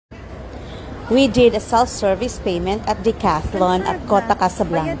We did a self-service payment at Decathlon at Kota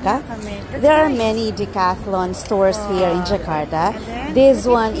Casablanca. There are many Decathlon stores here in Jakarta. This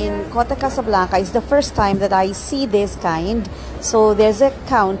one in Kota Casablanca is the first time that I see this kind. So there's a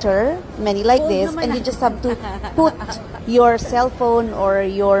counter, many like this, and you just have to put your cell phone or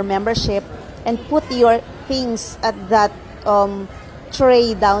your membership and put your things at that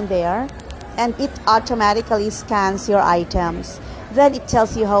tray down there, and it automatically scans your items. Then it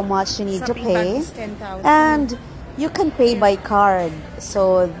tells you how much you need to pay, and you can pay by card.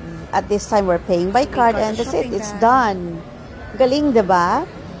 So at this time we're paying by card, and that's it, it's done. Galing, diba?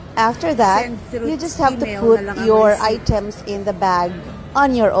 After that, you just have to put your items in the bag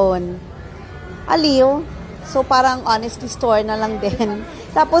on your own. Aliw. So parang honesty store na lang din.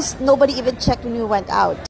 Tapos nobody even checked when you went out.